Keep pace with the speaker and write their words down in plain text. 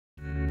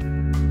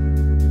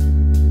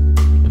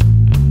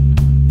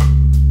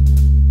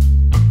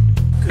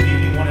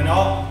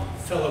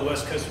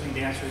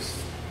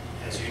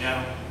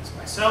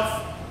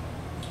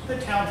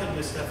the talented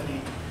Miss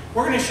Stephanie,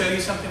 we're going to show you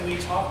something we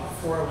taught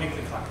before our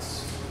weekly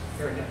class.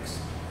 Very next.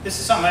 This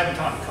is something I haven't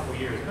taught in a couple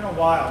years. It's been a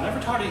while.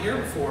 Never taught it here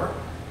before.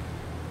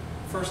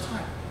 First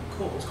time.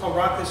 Cool. It's called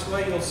Rock This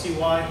Way. You'll see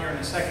why here in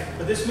a second.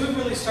 But this move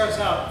really starts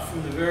out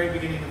from the very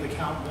beginning of the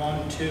count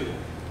 1, 2.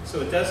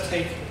 So it does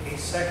take a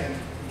second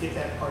to get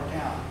that part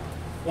down.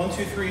 1,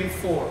 2, 3, and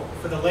 4.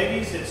 For the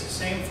ladies, it's the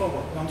same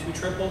footwork. 1, 2,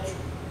 triple.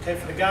 Okay,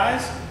 for the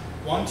guys,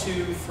 1,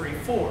 2, 3,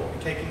 4.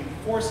 We're taking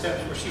 4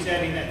 steps where she's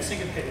adding that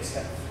syncopated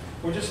step.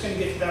 We're just going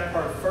to get to that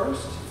part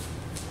first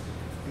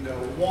and go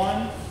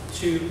 1,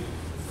 2,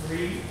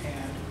 3,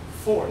 and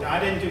 4. Now I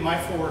didn't do my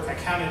footwork, I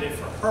counted it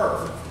for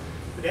her.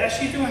 But as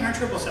she's doing her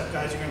triple step,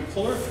 guys, you're going to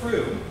pull her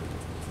through,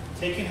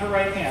 taking her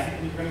right hand,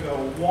 and you're going to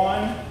go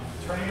 1,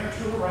 turning her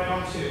to her right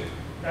on 2.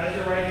 Guys,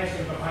 your right hand's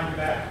going to go behind your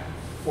back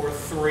for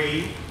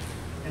 3,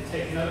 and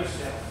take another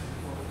step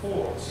for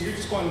 4. So you're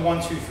just going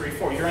 1, 2, 3,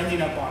 4. You're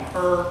ending up on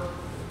her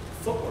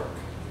footwork.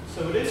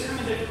 So it is kind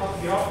of difficult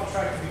to get off the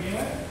track to begin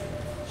with.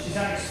 She's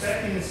not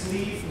expecting this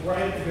lead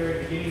right at the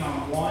very beginning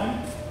on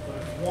 1,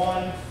 but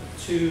 1,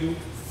 2,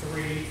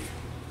 3,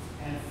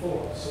 and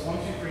 4. So 1,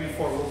 2, 3, and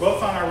 4. We're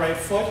both on our right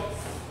foot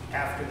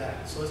after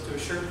that. So let's do a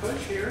shirt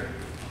push here.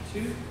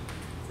 2,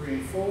 3,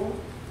 and 4.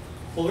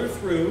 Pull her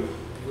through.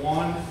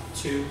 1,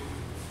 2,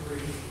 3,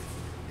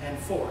 and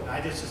 4. Now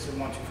I just did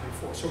 1, 2, 3,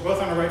 4. So we're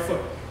both on our right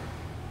foot.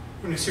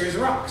 We're going to do a series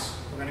of rocks.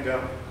 We're going to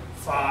go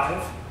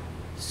 5,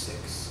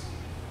 6,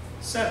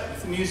 7.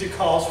 If the music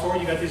calls for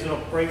it, you got these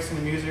little breaks in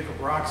the music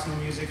or rocks in the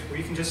music where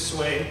you can just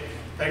sway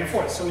back and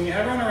forth. So when you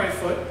have her on the right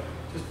foot,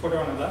 just put her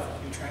on the left.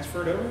 You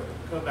transfer it over,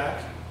 go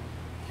back,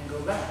 and go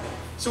back.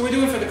 So we're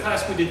doing for the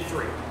class, we did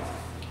 3.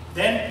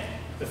 Then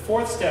the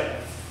 4th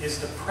step is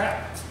the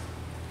prep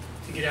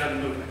to get out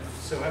of the movement.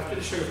 So after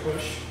the sugar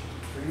push,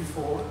 3 and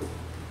 4,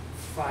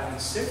 5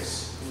 and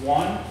 6,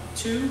 1,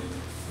 2,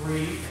 3,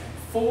 and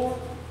 4,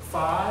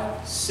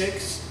 5,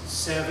 6,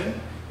 7.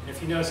 And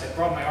if you notice, I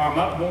brought my arm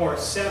up more,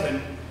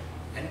 7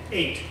 and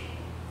 8.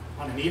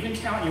 On an even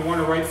count, you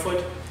want her right foot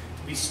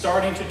to be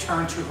starting to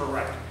turn to her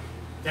right.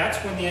 That's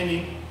when the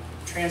ending,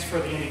 transfer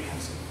of the ending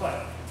comes into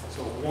play.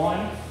 So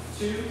 1,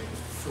 2,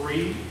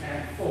 3,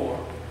 and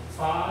 4,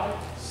 5,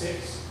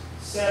 6,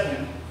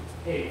 7,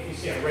 8. You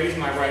see I raise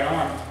my right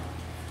arm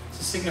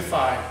to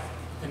signify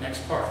the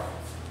next part.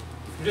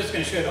 I'm just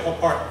going to show you the whole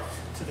part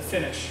to the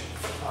finish.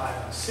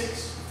 5 and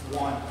 6,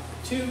 1,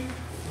 2,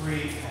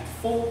 3, and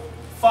 4,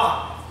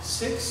 5,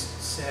 6,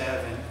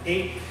 7,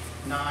 8,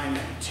 9,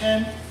 and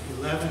 10,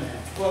 11,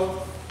 and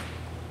 12,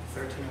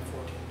 13, and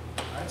 14.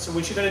 All right, so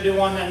what you got to do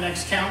on that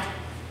next count,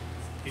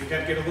 you've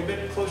got to get a little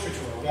bit closer to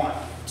her. 1,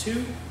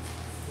 2,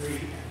 3,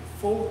 and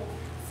 4,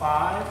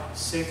 5,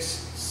 6,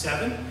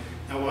 7.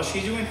 Now while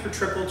she's doing her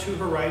triple to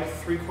her right,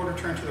 3/4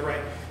 turn to the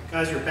right,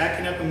 guys, you're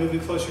backing up and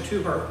moving closer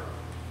to her.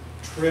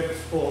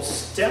 Triple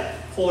step,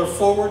 pull her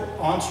forward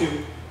onto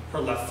her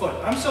left foot.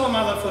 I'm still on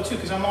my left foot too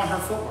because I'm on her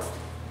footwork.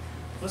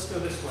 Let's go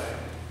this way.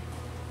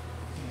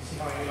 You can see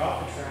how I get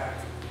off the track.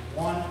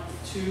 1,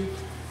 2,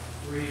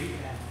 3,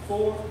 and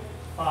 4,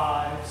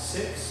 5,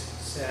 6,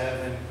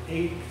 7,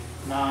 8,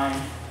 9,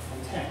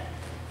 and 10.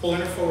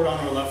 Pulling her forward on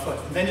her left foot.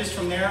 And then just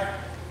from there,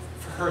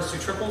 for her to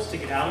triples to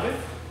get out of it.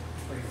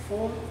 3,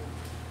 4,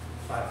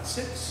 5, and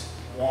 6.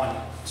 1,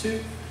 2,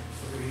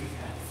 3,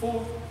 and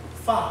 4,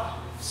 5,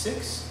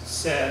 6,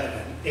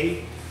 7,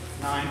 8,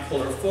 9.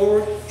 Pull her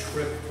forward,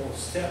 triple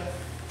step,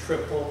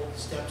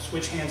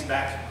 switch hands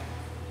back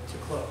to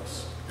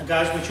close. Now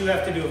guys, what you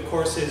have to do, of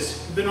course,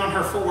 is you've been on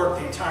her footwork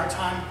the entire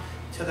time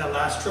till that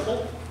last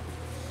triple.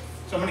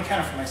 So I'm going to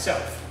count it for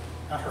myself,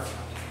 not her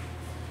count.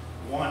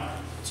 1,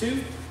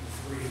 2,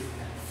 3,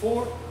 and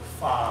 4,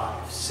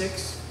 5,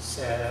 6,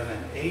 7,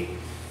 8,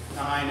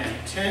 9,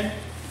 and 10,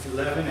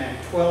 11, and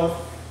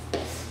 12.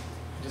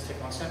 Just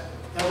take one step.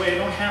 That way I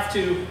don't have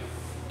to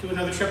do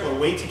another triple or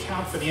wait to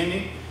count for the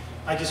ending.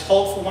 I just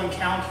hold for one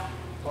count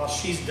while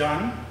she's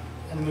done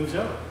and moves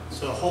over.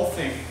 So the whole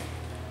thing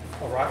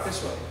will rock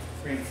this way.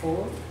 3 and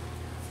 4,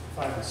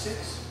 5 and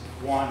 6,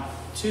 1,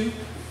 2,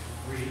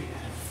 3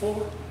 and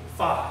 4,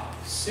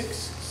 5, 6,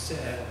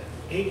 7,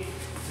 8,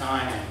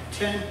 9 and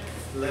 10,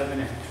 11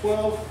 and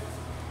 12,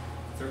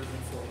 13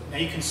 and 14. Now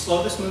you can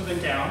slow this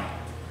movement down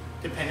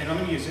depending on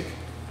the music,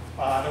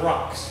 the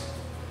rocks.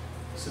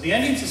 So the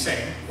ending's the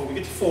same, but we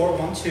get to 4,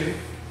 1, 2,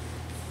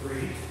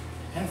 3,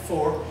 and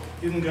 4.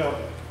 You can go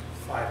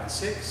 5 and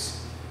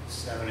 6,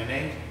 7 and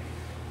 8,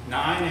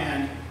 9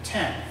 and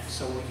 10.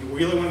 So you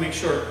really want to make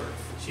sure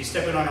she's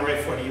stepping on her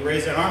right foot. You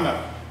raise that arm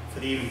up for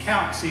the even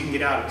count so you can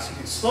get out of it. So you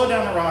can slow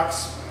down the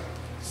rocks,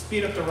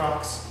 speed up the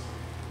rocks.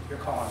 You're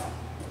calling it.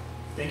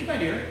 Thank you, my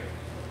dear.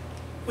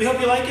 We hope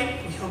you like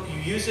it. We hope you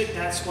use it.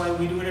 That's why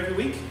we do it every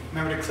week.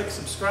 Remember to click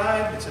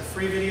subscribe. It's a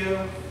free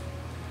video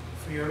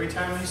for you every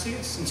time you see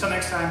us. Until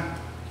next time,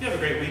 you have a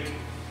great week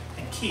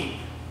and keep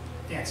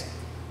dancing.